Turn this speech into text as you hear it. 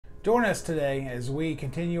Join us today as we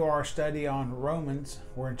continue our study on Romans.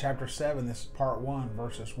 We're in chapter 7. This is part 1,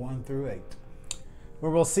 verses 1 through 8.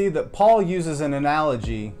 Where we'll see that Paul uses an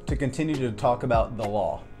analogy to continue to talk about the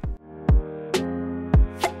law.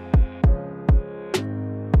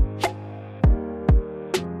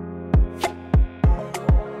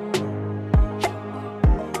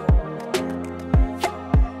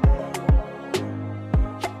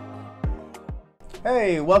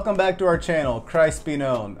 Hey, welcome back to our channel, Christ Be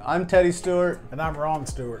Known. I'm Teddy Stewart. And I'm Ron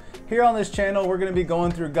Stewart. Here on this channel, we're going to be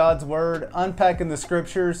going through God's Word, unpacking the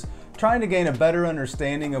Scriptures, trying to gain a better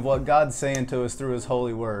understanding of what God's saying to us through His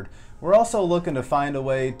holy Word. We're also looking to find a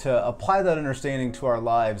way to apply that understanding to our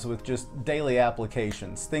lives with just daily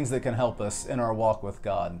applications, things that can help us in our walk with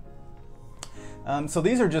God. So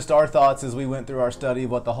these are just our thoughts as we went through our study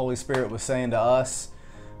of what the Holy Spirit was saying to us.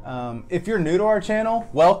 If you're new to our channel,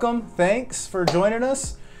 welcome. Thanks for joining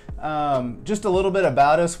us. Just a little bit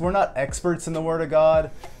about us. We're not experts in the Word of God,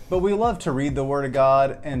 but we love to read the Word of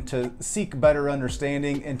God and to seek better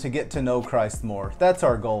understanding and to get to know Christ more. That's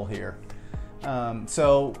our goal here.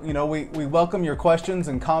 We welcome your questions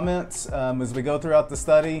and comments as we go throughout the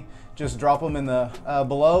study. Just drop them in the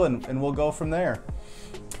below and we'll go from there.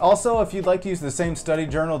 Also, if you'd like to use the same study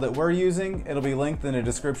journal that we're using, it'll be linked in the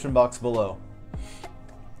description box below.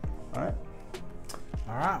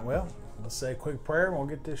 All right, well, let's say a quick prayer and we'll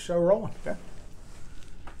get this show rolling. Okay.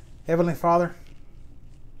 Heavenly Father,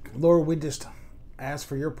 Lord, we just ask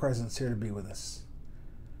for your presence here to be with us.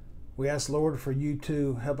 We ask, Lord, for you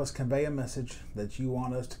to help us convey a message that you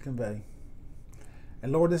want us to convey.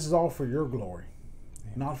 And Lord, this is all for your glory,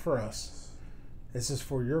 not for us. This is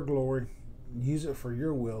for your glory. Use it for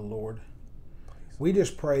your will, Lord. We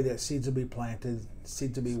just pray that seeds will be planted,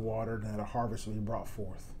 seeds will be watered, and that a harvest will be brought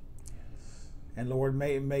forth. And Lord,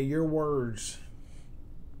 may your words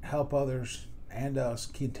help others and us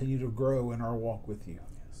continue to grow in our walk with you.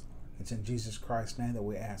 Yes, it's in Jesus Christ's name that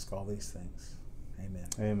we ask all these things. Amen.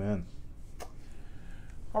 Amen.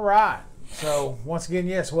 All right. So once again,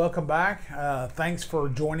 yes, welcome back. Thanks for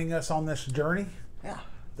joining us on this journey. Yeah.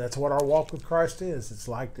 That's what our walk with Christ is. It's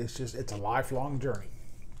a lifelong journey.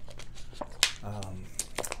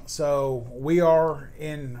 So we are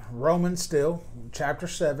in Romans still, chapter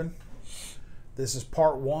 7. This is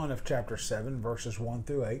part 1 of chapter 7, verses 1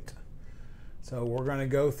 through 8. So we're going to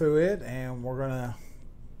go through it and we're going to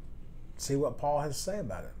see what Paul has to say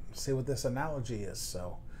about it, see what this analogy is.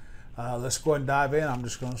 So let's go ahead and dive in. I'm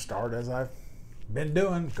just going to start as I've been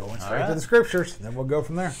doing, going straight to the scriptures, and then we'll go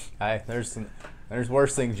from there. Hey, there's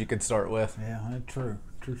worse things you could start with. Yeah, true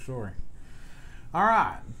story. All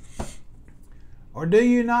right. Or do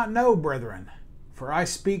you not know, brethren, for I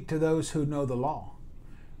speak to those who know the law,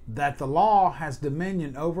 that the law has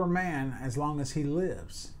dominion over man as long as he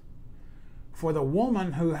lives. For the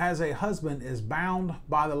woman who has a husband is bound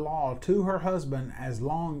by the law to her husband as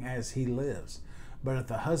long as he lives. But if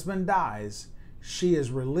the husband dies, she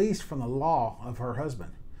is released from the law of her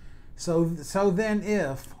husband. So then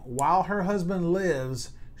if, while her husband lives,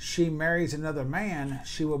 she marries another man,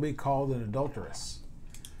 she will be called an adulteress.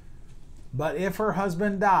 But if her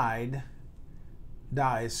husband dies,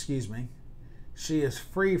 she is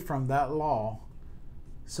free from that law,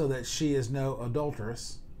 so that she is no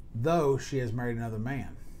adulteress, though she has married another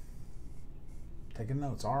man. Taking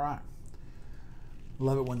notes, all right.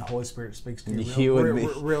 Love it when the Holy Spirit speaks to you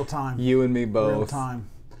real time. You and me both. Real time.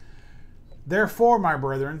 Therefore, my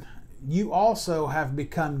brethren, you also have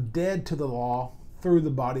become dead to the law through the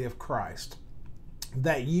body of Christ,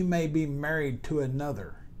 that you may be married to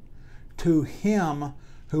another, to him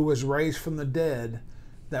who was raised from the dead,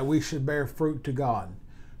 that we should bear fruit to God.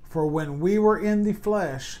 For when we were in the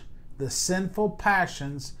flesh, the sinful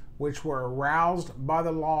passions which were aroused by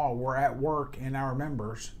the law were at work in our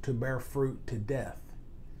members to bear fruit to death.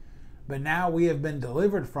 But now we have been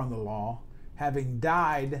delivered from the law, having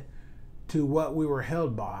died to what we were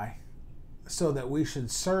held by, so that we should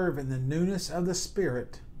serve in the newness of the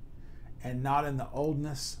Spirit and not in the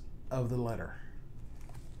oldness of the letter.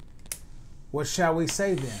 What shall we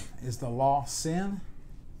say then? Is the law sin?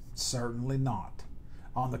 Certainly not.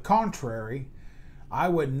 On the contrary, I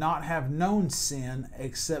would not have known sin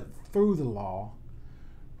except through the law,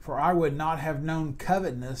 for I would not have known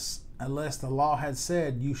covetousness unless the law had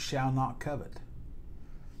said, you shall not covet.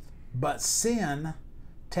 But sin,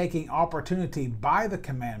 taking opportunity by the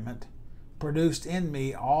commandment, produced in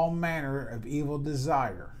me all manner of evil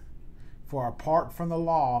desire. For apart from the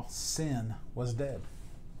law, sin was dead.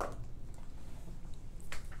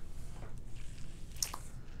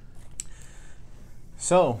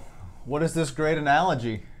 So, what is this great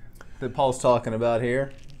analogy that Paul's talking about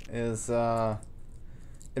here? Is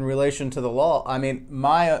in relation to the law, I mean,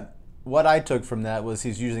 what I took from that was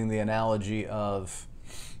he's using the analogy of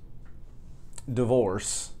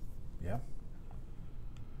divorce. Yeah.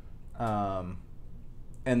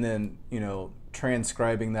 And then,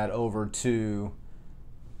 transcribing that over to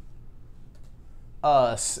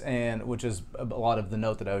us, and which is a lot of the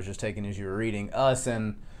note that I was just taking as you were reading, us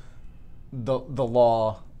and the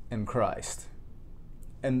law in Christ.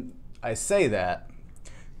 And I say that,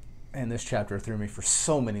 and this chapter threw me for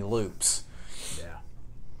so many loops.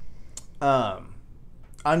 Yeah.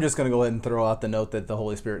 I'm just going to go ahead and throw out the note that the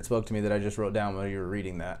Holy Spirit spoke to me that I just wrote down while you were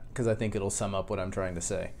reading that, because I think it'll sum up what I'm trying to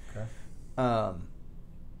say. Okay.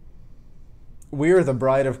 We are the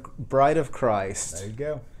bride of Christ. There you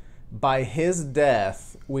go. By his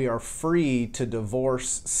death, we are free to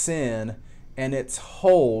divorce sin and its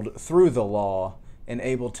hold through the law and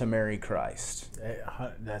able to marry Christ.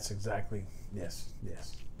 That's exactly, yes.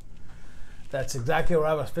 That's exactly what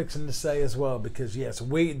I was fixing to say as well, because yes,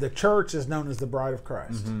 the church is known as the bride of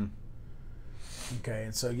Christ. Mm-hmm. Okay,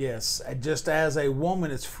 and so yes, just as a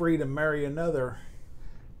woman is free to marry another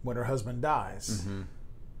when her husband dies, Mm-hmm.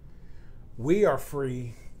 we are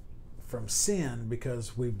free from sin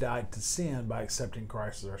because we've died to sin by accepting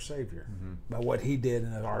Christ as our Savior, Mm-hmm. by what He did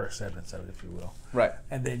and our acceptance of it, if you will. Right.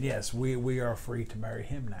 And then yes, we are free to marry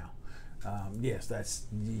Him now. Yes,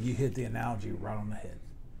 you hit the analogy right on the head.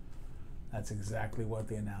 That's exactly what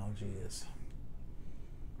the analogy is.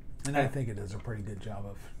 And I think it does a pretty good job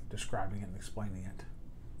of describing it and explaining it.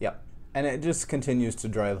 Yep. And it just continues to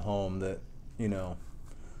drive home that,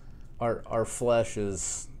 our flesh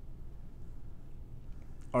is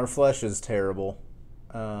terrible.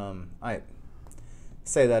 I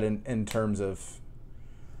say that in terms of,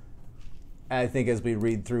 I think as we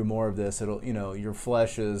read through more of this, it'll, your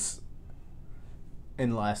flesh is,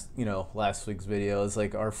 in last week's video, is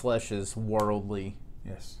like our flesh is worldly.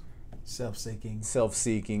 Yes. Self-seeking,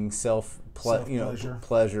 self-pleasure.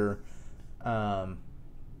 Pleasure.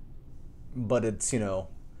 But it's,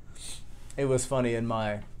 it was funny in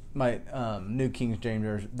my New King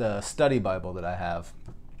James, the study Bible that I have,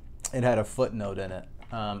 it had a footnote in it.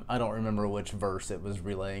 I don't remember which verse it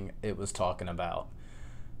was talking about.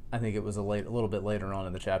 I think it was a little bit later on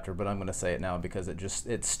in the chapter, but I'm going to say it now because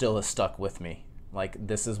it still has stuck with me. Like,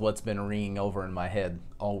 this is what's been ringing over in my head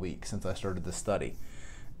all week since I started the study.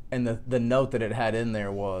 And the note that it had in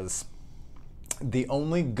there was, the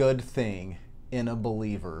only good thing in a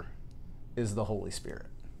believer is the Holy Spirit.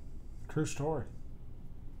 True story.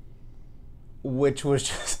 Which was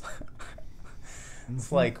just,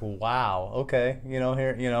 it's like, wow, okay,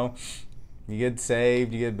 here, you get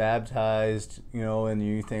saved, you get baptized, and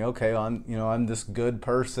you think, okay, I'm this good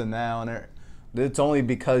person now, and it's only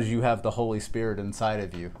because you have the Holy Spirit inside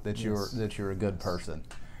of you that you're a good person.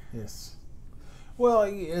 Yes. Well,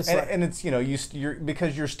 it's you're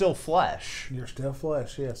because you're still flesh. You're still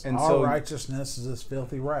flesh, yes. And our righteousness is as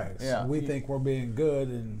filthy rags. Yeah. We think we're being good,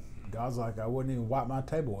 and God's like, I wouldn't even wipe my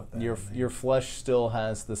table with that. Your flesh still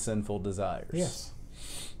has the sinful desires. Yes.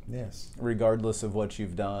 Yes. Regardless of what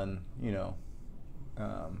you've done,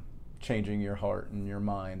 changing your heart and your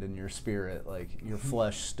mind and your spirit, like your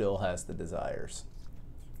flesh still has the desires.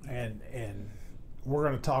 And we're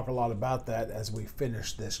going to talk a lot about that as we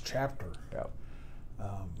finish this chapter. Yep.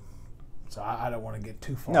 So I don't want to get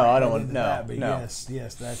too far. No, I don't want. into No, that, but no.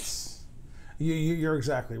 yes, that's you're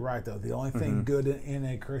exactly right though. The only thing good in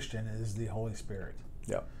a Christian is the Holy Spirit.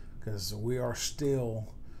 Yep. Because we are still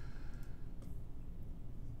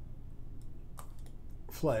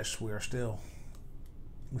flesh. We still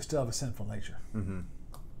have a sinful nature. Mm-hmm.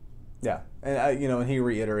 Yeah, and he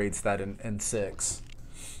reiterates that in 6.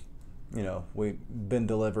 We've been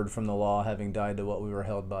delivered from the law, having died to what we were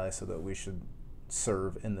held by, so that we should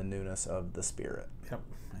serve in the newness of the Spirit. Yep,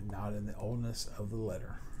 and not in the oldness of the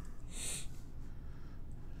letter.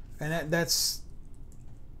 And that's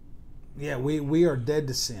we are dead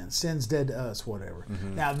to sin. Sin's dead to us, whatever.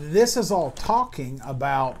 Mm-hmm. Now, this is all talking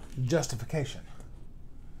about justification.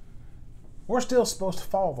 We're still supposed to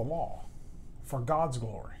follow the law for God's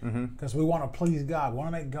glory, because we want to please God. We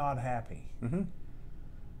want to make God happy. Mm-hmm.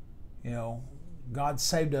 God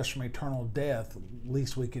saved us from eternal death.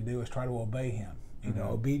 Least we can do is try to obey Him.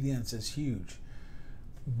 Obedience is huge,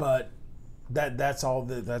 but that's all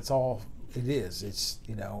it is. It's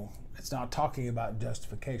it's not talking about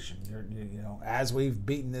justification. As we've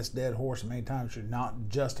beaten this dead horse many times, you're not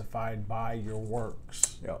justified by your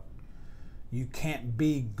works. Yep. You can't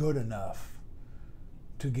be good enough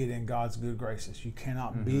to get in God's good graces. You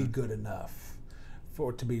cannot be good enough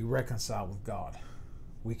for it to be reconciled with God.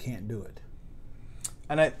 We can't do it.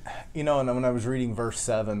 And and when I was reading verse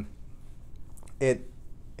 7, it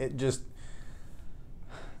it just.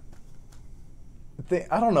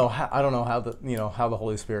 I don't know how the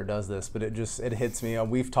Holy Spirit does this, but it hits me.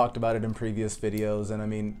 We've talked about it in previous videos, and I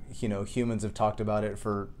mean, humans have talked about it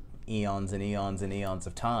for eons and eons and eons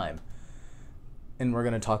of time, and we're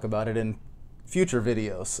going to talk about it in future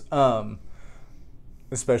videos,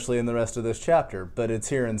 especially in the rest of this chapter. But it's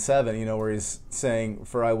here in 7, where he's saying,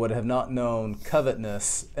 "For I would have not known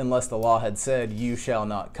covetousness unless the law had said, 'You shall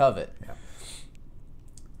not covet.'" Yeah.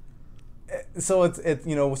 So it's it's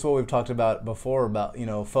what we've talked about before about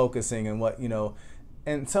focusing and what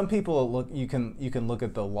and some people look you can look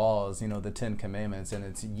at the laws, the 10 Commandments, and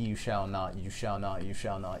it's you shall not, you shall not, you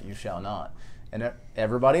shall not, you shall not, and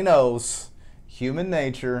everybody knows human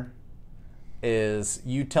nature is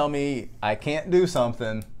you tell me I can't do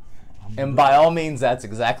something, and by all means that's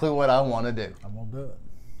exactly what I want to do. I'm gonna do it.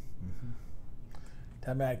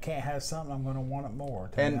 Tell me I can't have something, I'm going to want it more.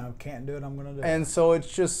 Tell me I can't do it, I'm going to do it. And so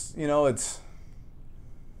it's just, it's,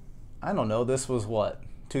 I don't know, this was what,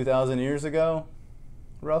 2,000 years ago,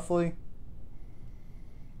 roughly?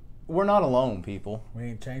 We're not alone, people. We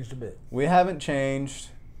ain't changed a bit. We haven't changed.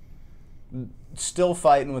 Still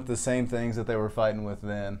fighting with the same things that they were fighting with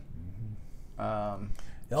then.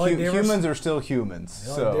 Humans are still humans.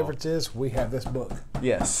 The only difference is we have this book.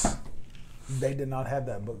 Yes. They did not have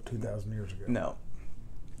that book 2,000 years ago. No.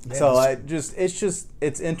 So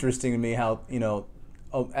it's interesting to me how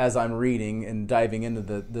as I'm reading and diving into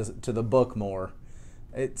the book more,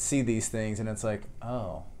 see these things and it's like,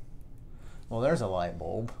 oh, well, there's a light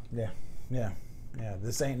bulb. Yeah.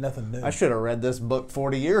 This ain't nothing new. I should have read this book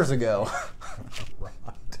 40 years ago. Right.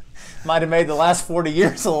 Might have made the last 40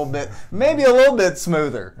 years maybe a little bit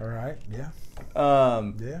smoother. All right. Yeah.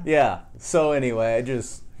 Yeah. So anyway,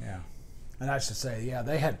 And I should say,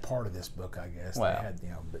 they had part of this book, I guess. Wow. They had,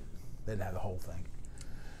 but they didn't have the whole thing.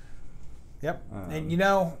 Yep. And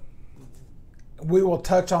we will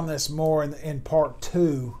touch on this more in part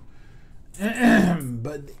 2.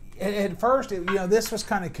 But at first, this was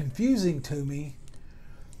kind of confusing to me,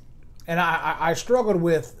 and I struggled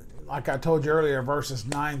with, like I told you earlier, verses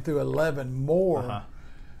 9 through 11 more,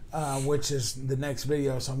 which is the next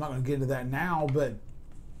video. So I'm not going to get into that now. But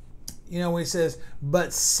when he says,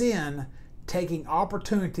 "But sin, taking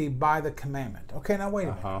opportunity by the commandment." Okay, now wait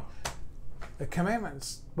a minute. The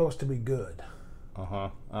commandment's supposed to be good.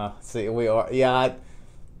 See, we are. Yeah.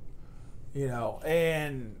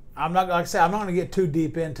 And I'm not, like I said, I'm not going to get too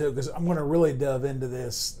deep into it because I'm going to really delve into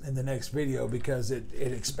this in the next video because it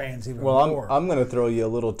expands even more. I'm going to throw you a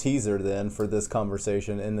little teaser then for this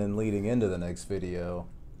conversation and then leading into the next video.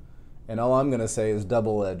 And all I'm going to say is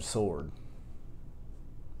double-edged sword.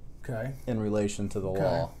 Okay. In relation to the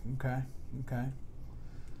law. Okay.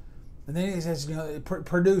 And then he says, it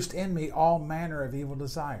produced in me all manner of evil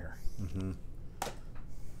desire.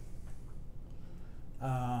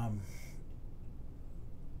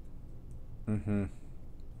 Mm-hmm.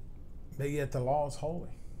 But yet the law is holy.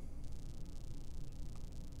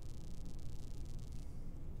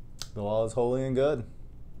 The law is holy and good.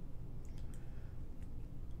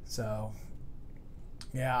 So,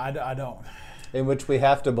 I don't. In which we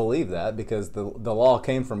have to believe that because the law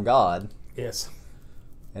came from God. Yes.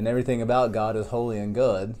 And everything about God is holy and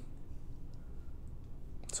good.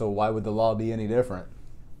 So why would the law be any different?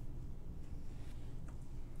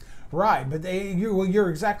 Right, but you're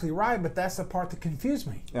exactly right, but that's the part that confused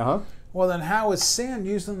me. Well, then how is sin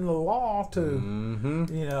using the law to,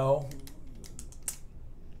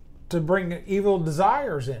 to bring evil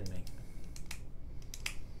desires in me?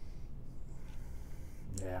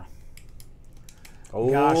 Yeah.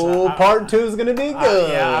 Gosh, part 2 is going to be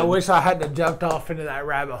good. I wish I hadn't jumped off into that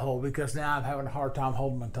rabbit hole because now I'm having a hard time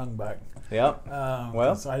holding my tongue back. Yep.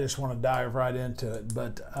 So I just want to dive right into it.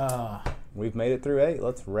 But we've made it through 8.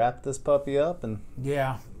 Let's wrap this puppy up. And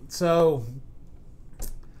so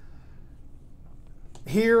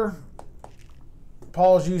here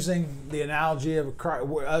Paul's using the analogy of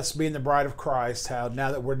us being the bride of Christ, how now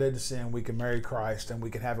that we're dead to sin, we can marry Christ and we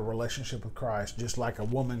can have a relationship with Christ, just like a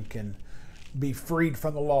woman can be freed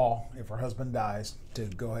from the law if her husband dies to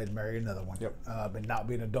go ahead and marry another one, but not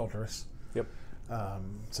be an adulteress.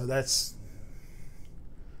 So that's,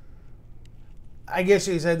 I guess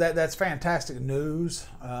you said that's fantastic news.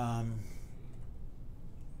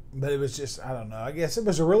 But it was just, I don't know. I guess it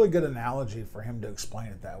was a really good analogy for him to explain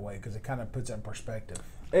it that way because it kind of puts it in perspective.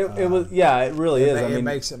 It was, it really is. It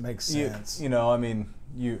makes sense.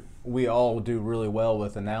 We all do really well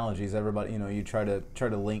with analogies. Everybody, you try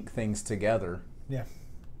to link things together. Yeah.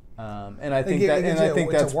 And I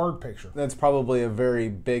think that's a word picture. That's probably a very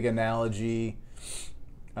big analogy.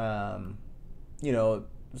 Something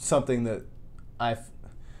that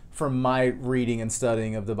from my reading and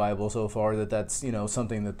studying of the Bible so far, that's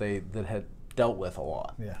something that had dealt with a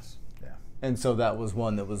lot. Yes. Yeah. And so that was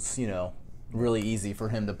one that was really easy for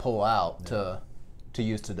him to pull out to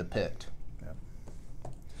use to depict.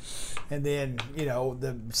 And then,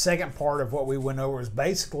 the second part of what we went over is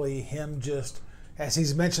basically him just, as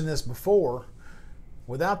he's mentioned this before,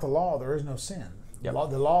 without the law, there is no sin. Yep.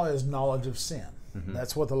 The law is knowledge of sin. Mm-hmm.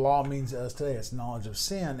 That's what the law means to us today. It's knowledge of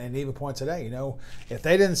sin. And he even points out, if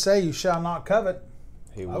they didn't say you shall not covet,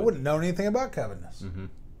 I wouldn't know anything about covetousness. Mm-hmm.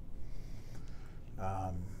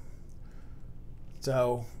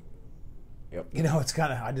 So, yep. It's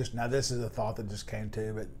kind of, now this is a thought that just came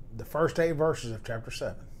to, but the first 8 verses of chapter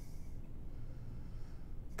 7.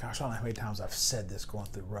 Gosh, I don't know how many times I've said this going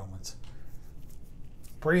through Romans.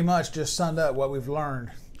 Pretty much just summed up what we've learned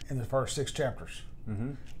in the first 6 chapters.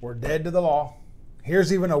 Mm-hmm. We're dead to the law.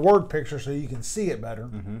 Here's even a word picture so you can see it better.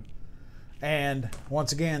 Mm-hmm. And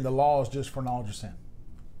once again, the law is just for knowledge of sin.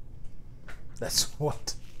 That's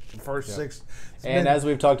what the first 6. And as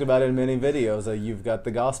we've talked about in many videos, you've got the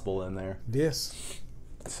gospel in there. Yes.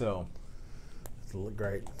 So. It's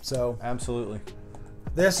great. So. Absolutely.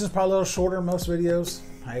 This is probably a little shorter than most videos.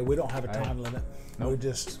 Hey, we don't have a time limit. Nope. We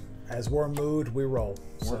just, as we're moved, we roll.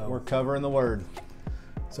 We're covering the word.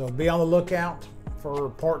 So be on the lookout for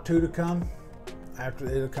part 2 to come.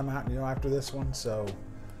 It'll come out, after this one. So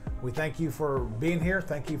we thank you for being here.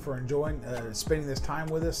 Thank you for enjoying, spending this time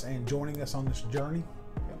with us and joining us on this journey.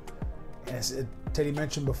 Yep. As Teddy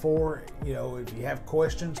mentioned before, if you have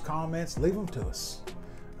questions, comments, leave them to us.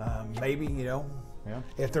 Maybe,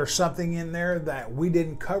 if there's something in there that we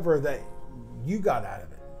didn't cover that you got out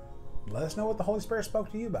of it, let us know what the Holy Spirit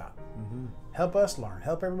spoke to you about. Mm-hmm. Help us learn.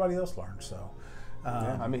 Help everybody else learn. So,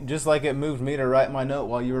 just like it moved me to write my note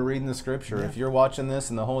while you were reading the scripture. Yeah. If you're watching this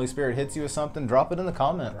and the Holy Spirit hits you with something, drop it in the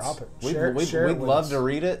comments. Drop it. We'd love to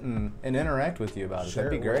read it and interact with you about it.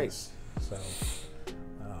 That'd be great. So,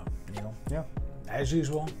 as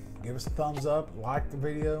usual, give us a thumbs up, like the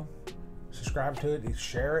video, subscribe to it,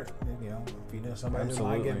 share it. If you know somebody who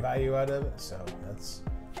might get value out of it. So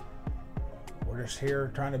we're just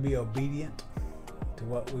here trying to be obedient to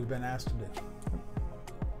what we've been asked to do.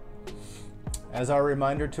 As our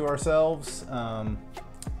reminder to ourselves,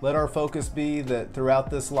 let our focus be that throughout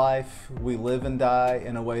this life we live and die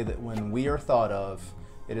in a way that when we are thought of,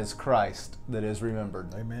 it is Christ that is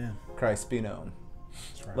remembered. Amen. Christ be known.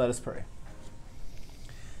 That's right. Let us pray.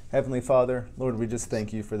 Heavenly Father, Lord, we just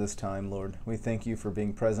thank you for this time, Lord. We thank you for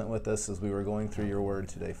being present with us as we were going through your word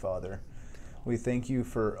today, Father. We thank you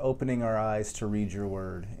for opening our eyes to read your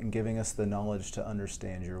word and giving us the knowledge to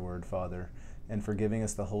understand your word, Father, and for giving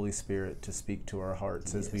us the Holy Spirit to speak to our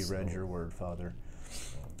hearts as we read your word, Father.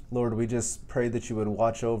 Lord, we just pray that you would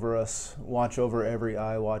watch over us, watch over every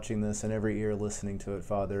eye watching this and every ear listening to it,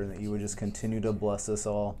 Father, and that you would just continue to bless us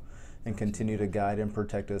all and continue to guide and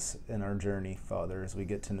protect us in our journey, Father, as we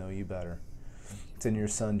get to know you better. It's in your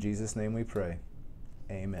Son, Jesus' name we pray.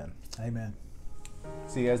 Amen. Amen.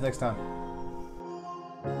 See you guys next time.